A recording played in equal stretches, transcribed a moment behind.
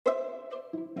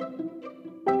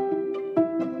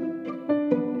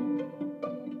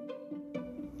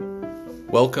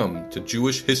Welcome to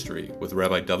Jewish History with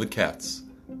Rabbi David Katz,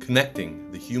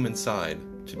 connecting the human side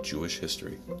to Jewish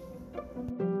history.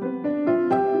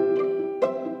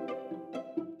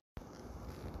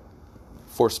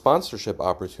 For sponsorship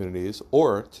opportunities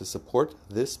or to support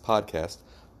this podcast,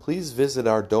 please visit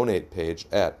our donate page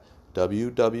at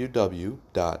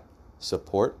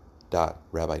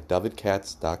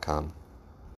www.support.rabbidavidkatz.com.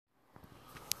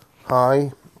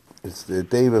 Hi, it's the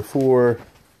day before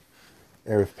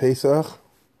Erev Pesach,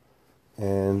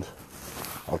 and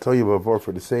I'll tell you before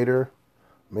for the Seder.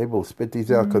 Maybe we'll spit these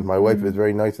out because my wife is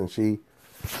very nice and she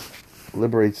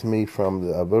liberates me from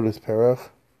the Avodas Perach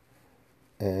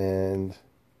and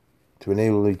to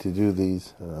enable me to do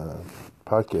these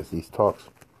podcasts, these talks,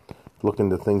 look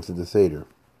into things of the Seder.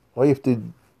 All you have to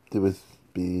do is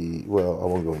I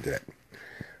won't go into that.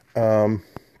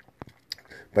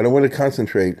 But I want to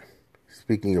concentrate,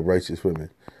 speaking of righteous women,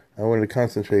 I wanted to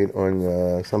concentrate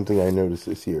on something I noticed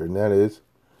this year, and that is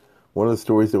one of the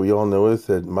stories that we all know is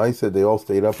that Mai said they all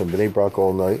stayed up in Bnei Brak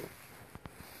all night.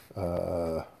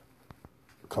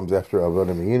 Comes after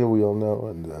Avodah Meyina, we all know,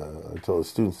 and until the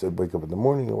students said wake up in the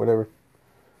morning or whatever.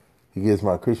 He gives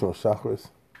my Krishma Chakras.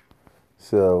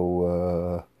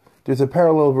 So there's a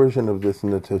parallel version of this in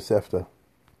the Tosefta,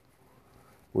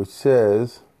 which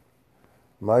says,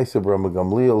 Ma'aseh Rabbi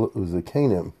Gamliel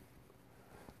Uzakanim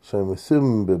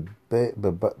Shemusum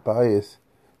Bebayis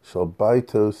Shal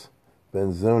Baitos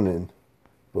Ben Zonin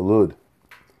Belud.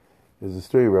 There's a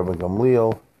story of Rabbi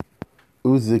Gamliel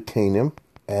Uzakanim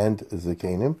and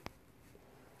Zakanim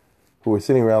who were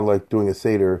sitting around like doing a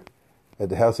Seder at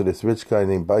the house of this rich guy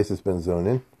named Baisis Ben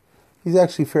Zonin. He's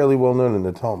actually fairly well known in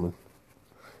the Talmud.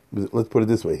 Let's put it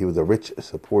this way: he was a rich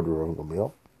supporter of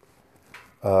Gamliel.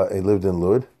 He lived in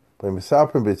Lud.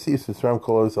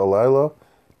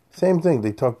 Same thing.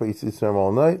 They talked about Yisrael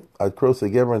all night. Ad Krosa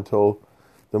Geber until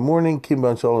the morning.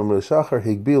 Kimban Shalom Shachar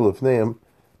Higbil of Neim.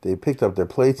 They picked up their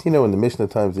plates. You know, in the Mishnah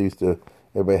times,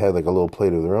 everybody had like a little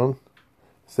plate of their own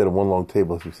instead of one long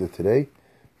table as we sit today.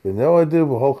 But no, I do.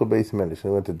 Beholcha Beis Medish.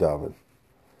 And went to David.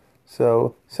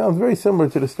 So sounds very similar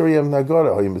to the story of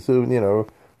Nagada. You know,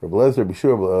 Rabbi Lezer,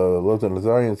 Bishur, Lotan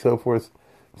Lazari, and so forth.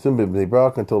 Bnei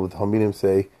Brak until the Talmidim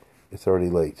say it's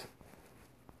already late.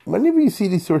 Whenever you see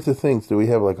these sorts of things, do we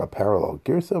have like a parallel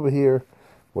gears over here?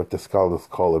 What the scholars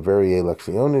call a varie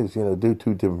lectiones, do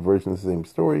two different versions of the same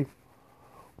story?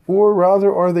 Or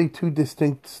rather, are they two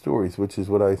distinct stories, which is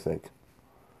what I think.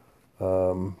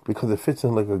 Because it fits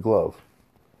in like a glove.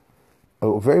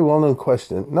 A very well-known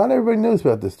question. Not everybody knows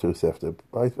about this Tosefta.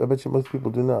 I bet you most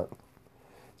people do not.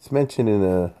 It's mentioned in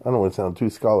I don't want to sound too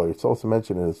scholarly, it's also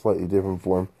mentioned in a slightly different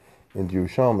form in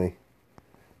Yerushalmi.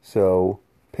 So,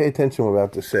 pay attention to what I'm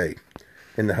about to say.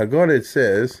 In the Haggadah it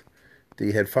says that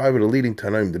you had 5 of the leading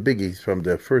Tanaim, the biggies from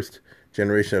the first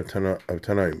generation of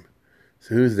Tanaim.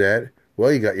 So who's that?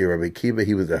 Well, you got your Rabbi Kiva,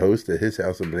 he was the host at his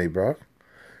house in Bnei Brak.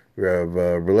 Rabbi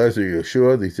Lezer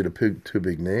Yeshua, these are the two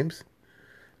big names.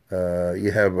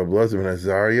 You have Rabbi Lezer ben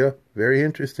Azariah, very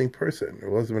interesting person,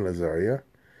 Rabbi Lezer ben Azariah.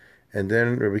 And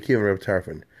then Rabbi Kiva and Rabbi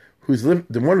Tarfon.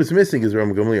 The one who's missing is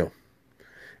Rabbi Gamliel.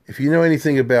 If you know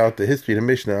anything about the history of the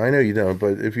Mishnah, I know you don't,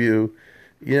 but if you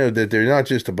know that they're not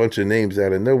just a bunch of names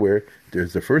out of nowhere,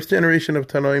 there's the first generation of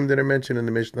Tanoim that are mentioned in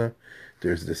the Mishnah,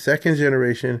 there's the second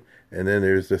generation, and then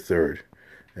there's the third.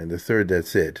 And the third,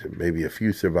 that's it. Maybe a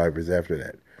few survivors after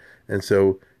that. And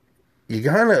so,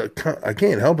 I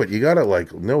can't help it, you gotta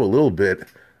know a little bit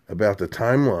about the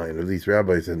timeline of these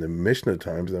rabbis in the Mishnah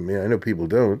times. I mean, I know people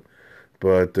don't.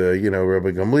 But,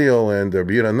 Rabbi Gamliel and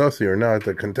Rabbi Yehuda Nasi are not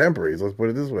the contemporaries, let's put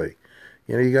it this way.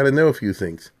 You got to know a few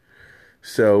things.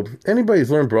 So, anybody who's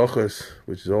learned brachas,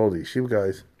 which is all the yeshiva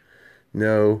guys,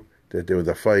 know that there was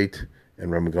a fight,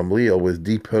 and Rabbi Gamliel was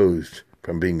deposed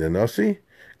from being the Nasi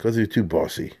because he was too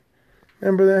bossy.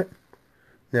 Remember that?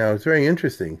 Now, it's very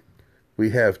interesting.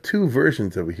 We have 2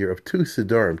 versions over here of 2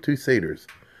 Siddharim, 2 Seders.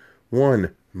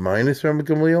 One minus Rabbi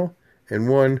Gamliel, and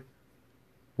one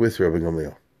with Rabbi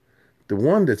Gamliel. The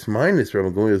one that's minus Rabbi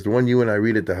Gamliel is the one you and I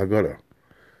read at the Haggadah.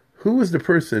 Who was the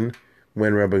person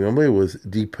when Rabbi Gamliel was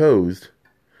deposed?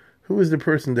 Who was the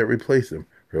person that replaced him?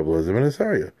 Rabbi Lezer ben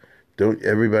Azariah. Doesn't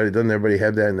everybody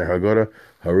have that in their Haggadah?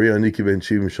 Hariya Niki ben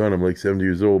Shivim Shana, I'm like 70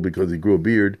 years old because he grew a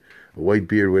beard, a white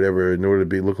beard, whatever, in order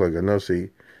to look like a Nasi.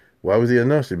 Why was he a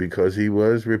Nasi? Because he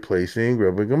was replacing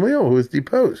Rabbi Gamliel, who was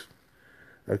deposed.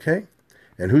 Okay?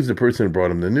 And who's the person who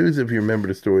brought him the news? If you remember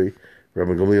the story,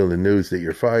 Rabbi Gamliel, the news that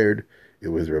you're fired, it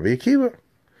was Rabbi Akiva.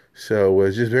 So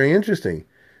it's just very interesting.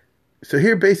 So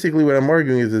here, basically, what I'm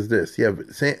arguing is this. You have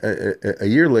a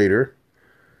year later,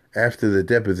 after the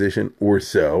deposition, or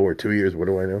 2 years, what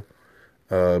do I know?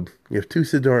 You have two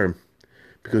Siddharim.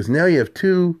 Because now you have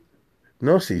two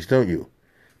Nosis, don't you?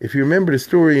 If you remember the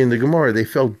story in the Gemara, they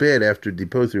felt bad after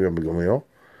deposing Rabbi Gamliel.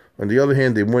 On the other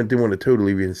hand, they didn't want to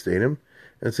totally reinstate him.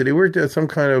 And so they worked out some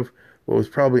kind of what was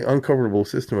probably uncomfortable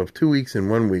system of 2 weeks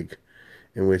and 1 week,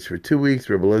 in which for 2 weeks,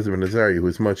 Rabbi Elazar ben Azariah, who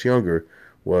was much younger,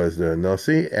 was the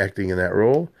Nasi, acting in that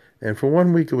role. And for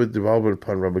 1 week, it was devolved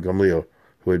upon Rabbi Gamliel,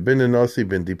 who had been the Nasi,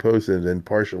 been deposed, and then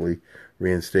partially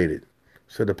reinstated.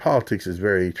 So the politics is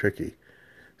very tricky.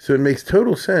 So it makes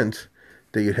total sense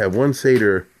that you'd have one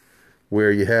Seder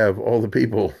where you have all the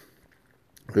people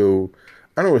who,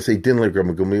 I don't want to say didn't like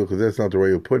Rabbi Gamliel, because that's not the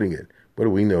way of putting it. What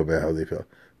do we know about how they felt?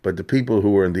 But the people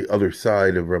who were on the other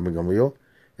side of Rabbi Gamliel,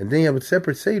 and then you have a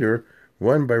separate Seder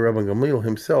run by Rabbi Gamliel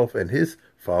himself and his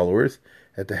followers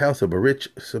at the house of a rich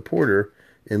supporter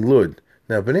in Lud.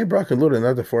 Now, Bnei Brak and Lud are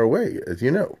not that far away, as you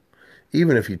know.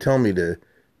 Even if you tell me the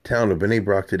town of Bnei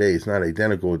Brak today is not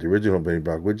identical with the original Bnei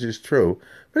Brak, which is true,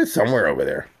 but it's somewhere over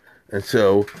there. And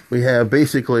so we have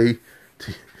basically,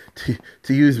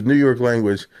 to use New York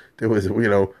language, there was,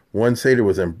 one Seder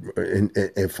was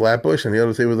in Flatbush and the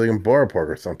other Seder was like in Borough Park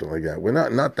or something like that. We're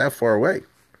not that far away.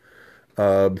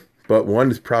 But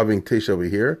one is Praving Tish over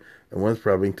here and one's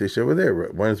Praving Tish over there.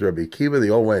 One is Rabbi Akiva. They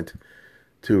all went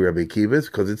to Rabbi Akiva's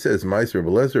because it says Ma'aser Rabbi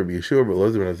Elazar, Rabbi Yeshua, Rabbi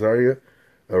Elazar ben Azariah,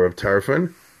 Rabbi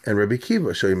Tarfon, and Rabbi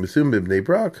Akiva. Shoyim Mesum b'Bnei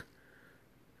Brak.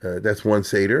 That's one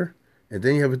Seder. And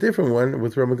then you have a different one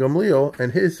with Rabbi Gamliel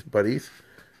and his buddies,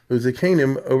 who's a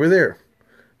Canaan over there.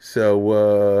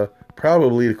 So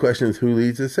probably the question is who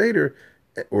leads the Seder,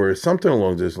 or something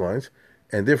along those lines.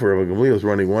 And therefore, Rabbi Gamliel is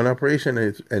running one operation,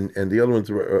 and the other one's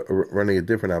running a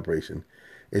different operation.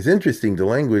 It's interesting. The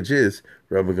language is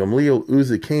Rabbi Gamliel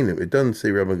uza Canaan. It doesn't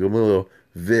say Rabbi Gamliel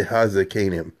v'haza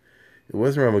Canaan. It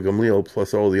wasn't Rabbi Gamliel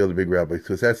plus all the other big rabbis,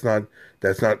 because that's not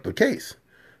the case.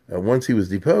 Once he was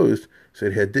deposed, so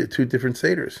it had two different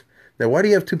Seders. Now, why do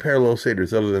you have two parallel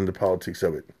Seders other than the politics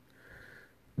of it?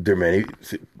 There are many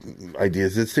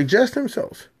ideas that suggest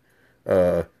themselves.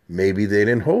 Maybe they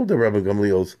didn't hold the Rabbi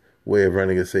Gamliel's way of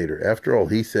running a Seder. After all,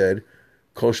 he said,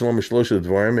 Kol shalom mishlosha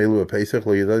dvarim elu pesach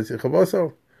lo yadati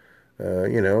chavaso.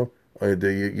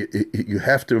 You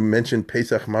have to mention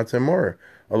Pesach Matzah Mor,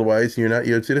 otherwise you're not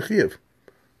Yotzi Chiyuv.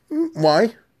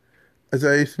 Why? As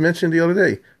I mentioned the other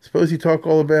day, suppose you talk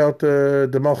all about the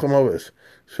Malcham Avos.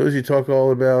 Suppose you talk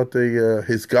all about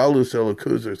his Galus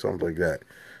Elokuz or something like that.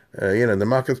 The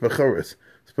Makas Bechoros.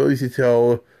 Suppose you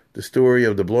tell the story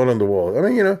of the blood on the wall. I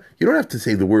mean, you don't have to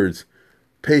say the words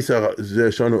Pesach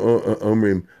Shanu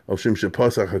Omrim Al Shem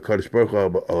Shepasach HaKadosh Baruch Hu Al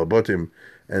Abatim,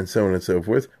 and so on and so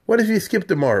forth. What if you skipped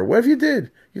the Mar? What if you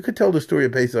did? You could tell the story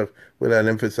of Pesach without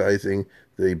emphasizing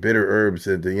the bitter herbs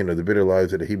and the bitter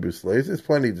lives of the Hebrew slaves. There's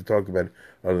plenty to talk about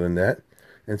other than that.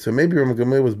 And so maybe Rabbi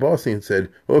Gamliel was bossy and said,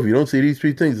 if you don't see these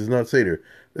three things, it's not Seder.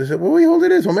 They said, we hold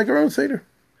it is. We'll make our own Seder.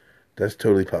 That's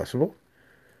totally possible.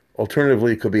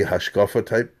 Alternatively, it could be a Hashkafa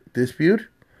type dispute.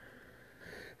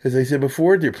 As I said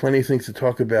before, there are plenty of things to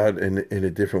talk about in a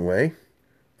different way.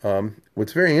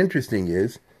 What's very interesting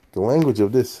is the language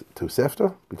of this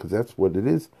Tosefta, because that's what it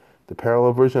is, the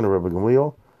parallel version of Rabbi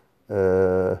Gamliel.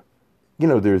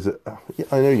 There's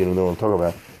I know you don't know what I'm talking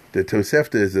about. The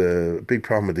Tosefta is a big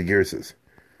problem with the Gerses,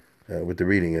 with the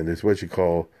reading. And there's what you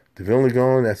call the Vilna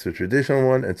Gaon, that's the traditional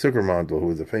one, and Zucker Mandel, who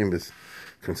was a famous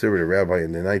conservative rabbi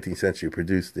in the 19th century,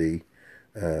 produced the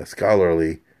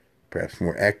scholarly, perhaps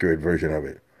more accurate version of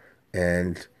it.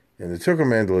 And in the Zucker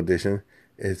Mandel edition,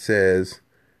 it says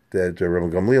that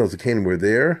Rabbi Gamliel and Zakanim were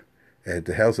there at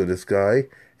the house of this guy,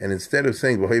 and instead of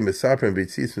saying V'hoy Mesaprim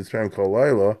B'tzis Mitzrayim Kol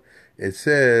Laila, it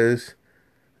says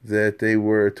that they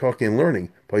were talking and learning.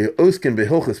 Oskin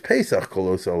B'Hilchos Pesach Kol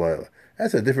Osa Laila.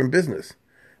 That's a different business.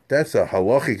 That's a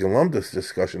halachic and lumdus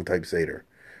discussion type Seder,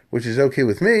 which is okay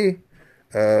with me.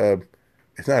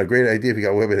 It's not a great idea if you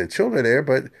got women and children there,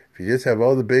 but if you just have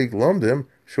all the big lumdim,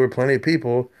 sure, plenty of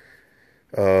people.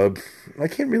 I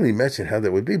can't really mention how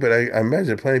that would be, but I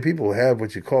imagine plenty of people have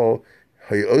what you call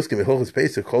Oskim B'Hilchos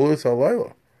Pesach Kol Osa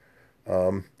Laila.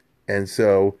 And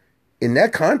so, in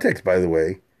that context, by the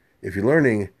way, if you're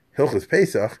learning Hilchos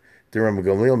Pesach, the Rabbi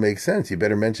Gamliel makes sense. You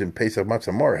better mention Pesach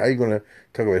Matzah Mar. How are you going to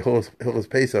talk about Hilchos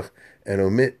Pesach and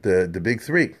omit the big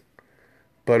three?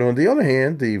 But on the other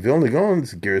hand, the Vilna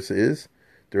Gaon's gersa is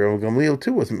the Rabbi Gamliel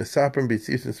too was Mesaprim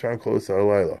B'tzis Mitzrayim Kol Osa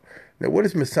Laila. Now, what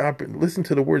is Mesaprin? Listen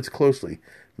to the words closely.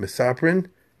 Mesaprin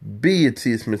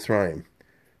B'Yitzis Mitzrayim.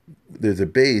 There's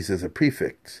a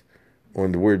prefix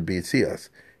on the word B'Yitzias.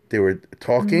 They were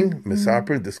talking,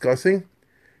 Mesaprin, discussing,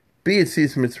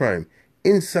 B'Yitzis Mitzrayim,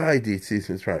 inside the Yitzis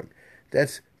Mitzrayim.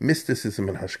 That's mysticism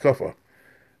and hashkafa.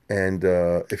 And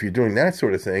if you're doing that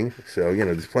sort of thing, so,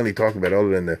 there's plenty to talk about other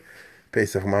than the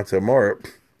Pesach Matzah Mar.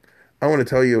 I want to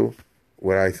tell you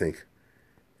what I think.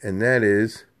 And that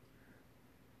is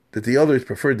that the others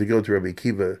preferred to go to Rabbi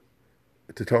Akiva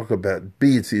to talk about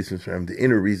Yetzias Mitzrayim, the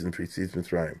inner reason for Yetzias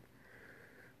Mitzrayim.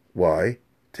 Why?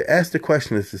 To ask the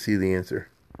question is to see the answer.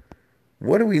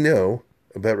 What do we know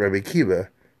about Rabbi Akiva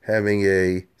having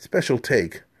a special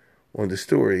take on the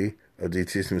story of the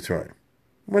Yetzias Mitzrayim?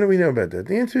 What do we know about that?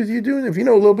 The answer is you do. If you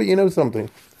know a little bit, you know something.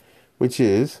 Which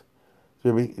is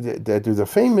that there's a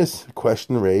famous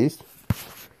question raised.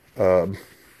 I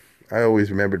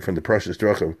always remembered from the Parshas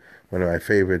Drachim, one of my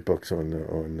favorite books on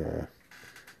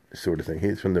this sort of thing.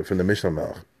 He's from the Mishnah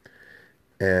Malach.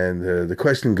 And the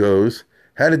question goes,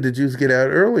 how did the Jews get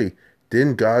out early?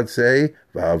 Didn't God say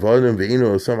that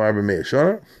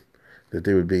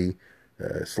they would be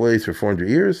slaves for 400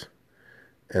 years?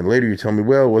 And later you tell me,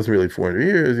 well, it wasn't really 400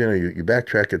 years. You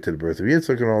backtrack it to the birth of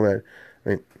Yitzchak and all that. I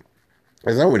mean,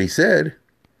 that's not what he said.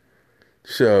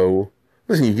 So,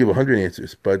 listen, you give 100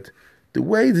 answers. But the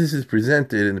way this is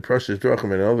presented in the Parshas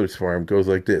Drachim and others form goes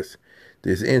like this.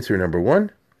 There's answer number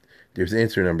 1. There's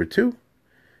answer number 2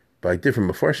 by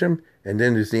different Mefarshim. And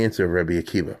then there's the answer of Rabbi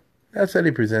Akiva. That's how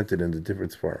they presented in the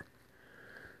different form.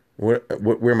 Where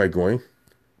am I going?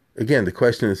 Again, the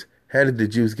question is, how did the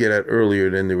Jews get out earlier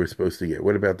than they were supposed to get?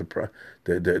 What about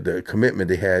the commitment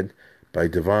they had by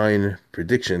divine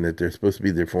prediction that they're supposed to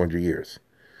be there 400 years?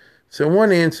 So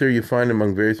one answer you find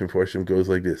among various Mefarshim goes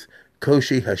like this: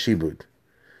 Koshi Hashibud,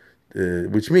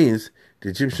 which means the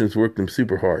Egyptians worked them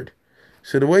super hard.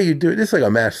 So the way you do it, this is like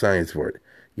a math science word.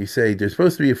 You say they're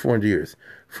supposed to be 400 years.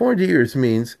 400 years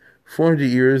means 400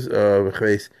 years of,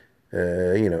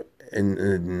 in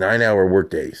 9-hour work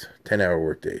days, 10-hour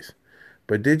work days.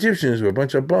 But the Egyptians were a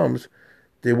bunch of bums.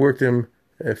 They worked them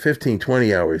 15,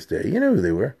 20 hours a day. You know who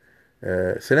they were.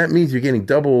 So that means you're getting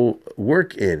double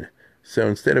work in. So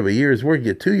instead of a year's work, you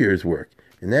get 2 years' work.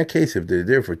 In that case, if they're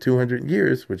there for 200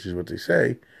 years, which is what they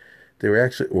say, they were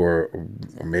actually, or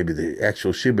maybe the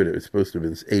actual Shibud, it was supposed to have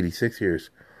been 86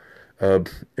 years.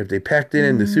 If they packed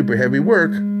in the super heavy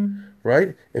work,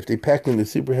 right? If they packed in the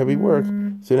super heavy work,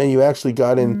 so then you actually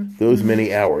got in those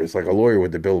many hours, like a lawyer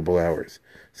with the billable hours.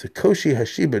 So Koshi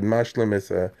Hashibud Mashlim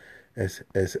as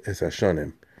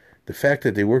Hashonim. The fact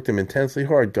that they worked them intensely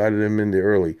hard got them in there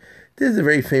early. This is a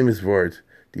very famous word.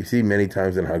 Do you see many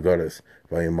times in Haggadahs?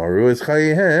 So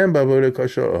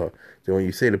when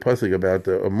you say the pasuk about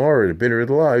the Amar, the bitter of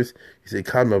the lives, you say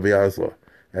Kadma V'Yazla.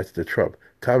 That's the trub.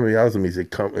 Kadma V'Yazla means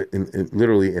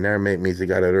literally in Aramaic means they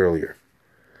got out earlier.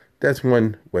 That's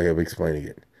one way of explaining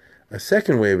it. A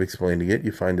second way of explaining it,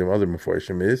 you find in other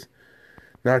Mefarshim, is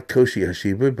not Koshi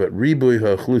Hashibud, but Ribui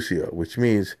HaChlusia, which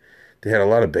means they had a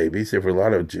lot of babies. There were a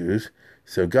lot of Jews.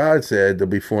 So God said there'll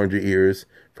be 400 years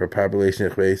for a population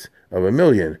of 1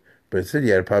 million. But instead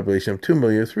you had a population of 2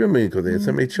 million, 3 million, because they had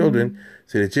so many children.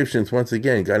 So the Egyptians, once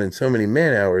again, got in so many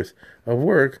man hours of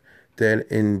work that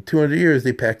in 200 years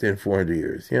they packed in 400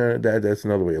 years. That's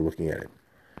another way of looking at it.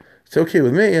 It's okay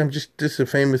with me. I'm just a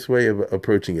famous way of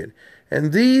approaching it.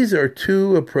 And these are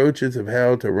two approaches of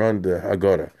how to run the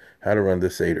Haggadah, how to run the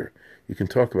Seder. You can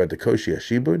talk about the Koshi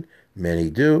Hashibud. Many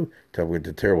do. Talk about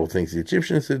the terrible things the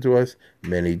Egyptians did to us.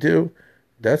 Many do.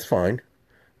 That's fine.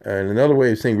 And another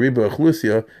way of saying Riba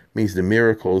Achlusia means the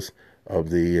miracles of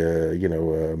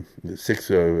the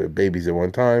 6 babies at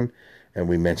one time. And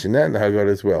we mentioned that in the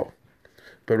Haggadah as well.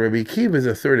 But Rabbi Akiva is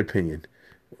a third opinion.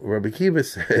 Rabbi Akiva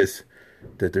says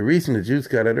that the reason the Jews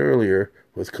got out earlier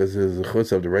was because of the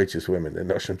chutz of the righteous women, the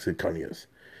Nashim Tzidkaniyos.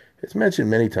 It's mentioned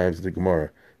many times in the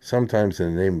Gemara, sometimes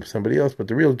in the name of somebody else, but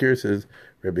the real gear says,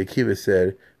 Rabbi Akiva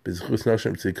said, B'zchus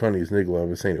Nashim Tzidkaniyos Nigla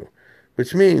Avosenu,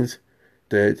 which means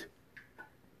that,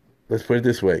 let's put it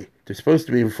this way, they're supposed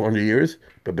to be for 400 years,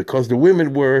 but because the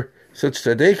women were such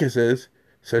tzaddikas, says,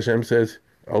 Hashem says,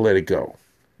 I'll let it go,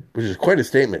 which is quite a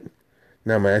statement.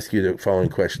 Now I'm going to ask you the following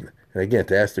question. And again,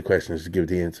 to ask the question is to give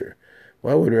the answer.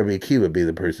 Why would Rabbi Akiva be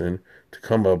the person to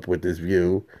come up with this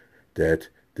view that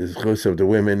the zchus of the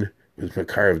women was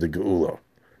makar of the geula?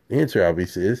 The answer,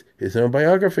 obviously, is his own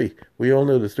biography. We all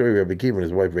know the story of Rabbi Akiva and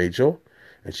his wife Rachel,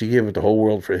 and she gave up the whole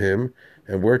world for him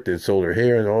and worked and sold her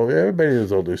hair and all. Everybody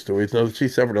knows all those stories. Knows that she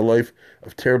suffered a life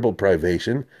of terrible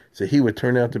privation, so he would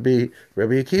turn out to be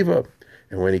Rabbi Akiva.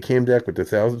 And when he came back with the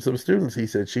thousands of students, he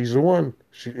said, she's the one.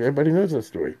 Everybody knows that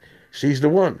story. She's the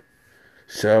one.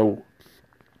 So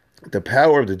the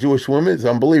power of the Jewish woman is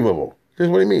unbelievable. This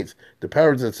is what he means. The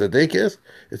power of the tzaddikas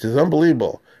is just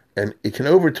unbelievable. And it can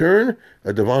overturn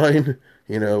a divine,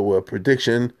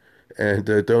 prediction. And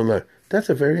don't. That's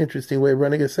a very interesting way of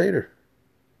running a Seder.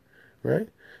 Right?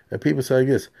 And people say like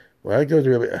this, When I want to go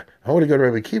to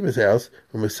Rabbi Akiva's house.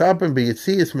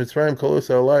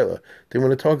 They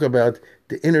want to talk about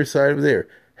the inner side of there.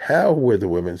 How were the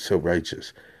women so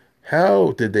righteous?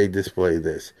 How did they display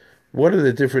this? What are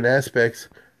the different aspects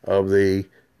of the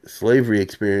slavery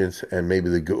experience and maybe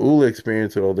the Geula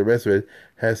experience and all the rest of it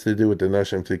has to do with the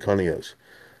Nashim Tikonios?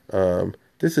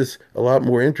 This is a lot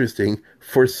more interesting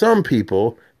for some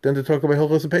people than to talk about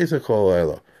Hilchos Pesach Kol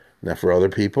Halayla. Now, for other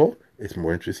people, it's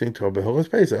more interesting to talk about Hilchos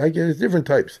Pesach. I get it's different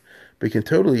types. But you can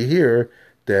totally hear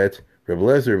that Reb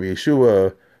Lezer, Reb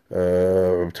Yeshua,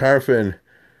 Reb Tarfon,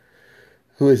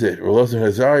 who is it? Reb Lezer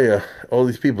Hazariah, all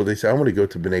these people, they say, I want to go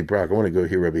to Bnei Brak. I want to go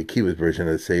hear Rabbi Akiva's version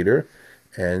of the Seder.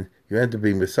 And you have to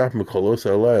be Misaf Mekolos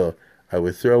Halayla. I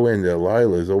would throw in that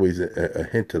Laila is always a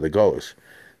hint to the Golos.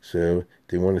 So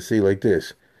they want to see like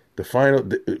this.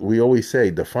 We always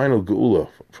say the final Geula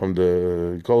from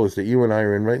the Golos that you and I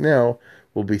are in right now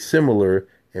will be similar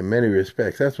in many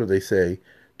respects. That's what they say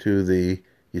to the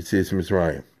Yetzias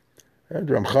Mitzrayim.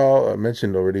 Ramchal, I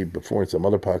mentioned already before in some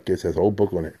other podcasts, has a whole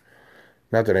book on it.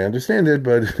 Not that I understand it,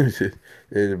 but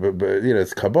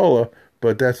it's Kabbalah,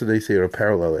 but that's what they say to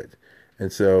parallel it.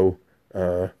 And so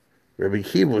Rabbi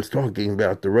Akiva was talking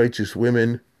about the righteous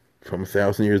women from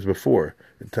 1,000 years before,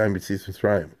 the time Yetzias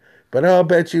Mitzrayim. But I'll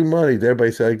bet you money,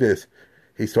 everybody said like this.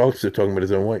 He's talking about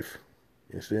his own wife.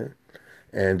 You understand?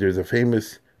 And there's a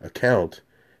famous account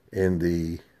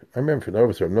I remember from the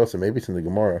Rav Nosson, maybe it's in the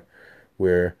Gemara,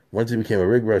 where once he became a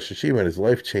Rig Rosh Hashiva and his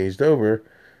life changed over,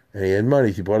 and he had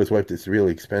money, he bought his wife this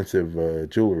really expensive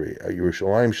jewelry,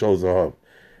 Yerushalayim Shel Zahav.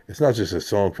 It's not just a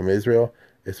song from Israel,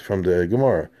 it's from the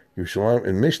Gemara, Yerushalayim,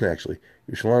 and Mishnah actually,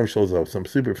 Yerushalayim Shel Zahav, some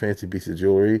super fancy piece of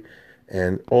jewelry.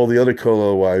 And all the other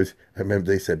Kolel wives, I remember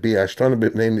they said, you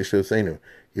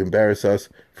embarrass us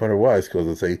in front of wives, because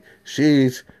they'll say,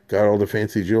 she's got all the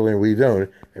fancy jewelry and we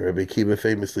don't. And Rabbi Akiva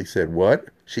famously said, what?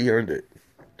 She earned it.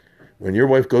 When your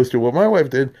wife goes through what my wife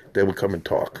did, they will come and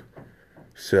talk.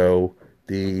 So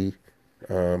the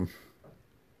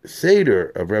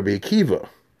Seder of Rabbi Akiva,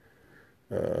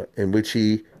 in which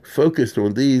he focused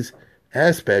on these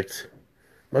aspects,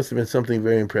 must have been something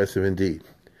very impressive indeed.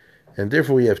 And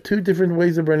therefore, we have two different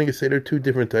ways of running a Seder, two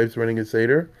different types of running a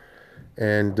Seder.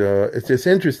 And it's just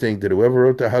interesting that whoever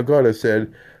wrote the Haggadah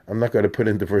said, I'm not going to put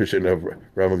in the version of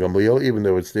Rav Gamliel, even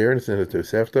though it's there and it's in the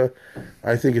Tosefta.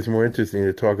 I think it's more interesting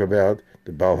to talk about,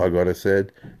 the Baal Haggadah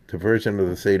said, the version of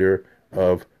the Seder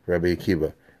of Rabbi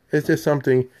Akiva. It's just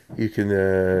something you can,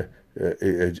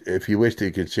 if you wish to,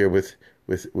 you can share with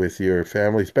your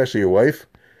family, especially your wife,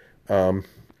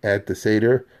 at the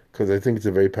Seder, because I think it's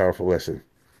a very powerful lesson.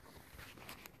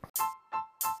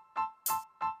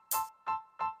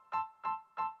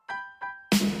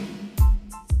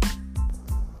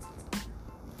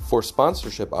 For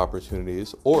sponsorship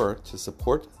opportunities or to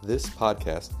support this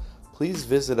podcast, please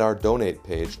visit our donate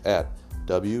page at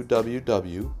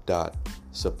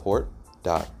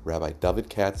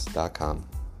www.support.rabbidavidkatz.com.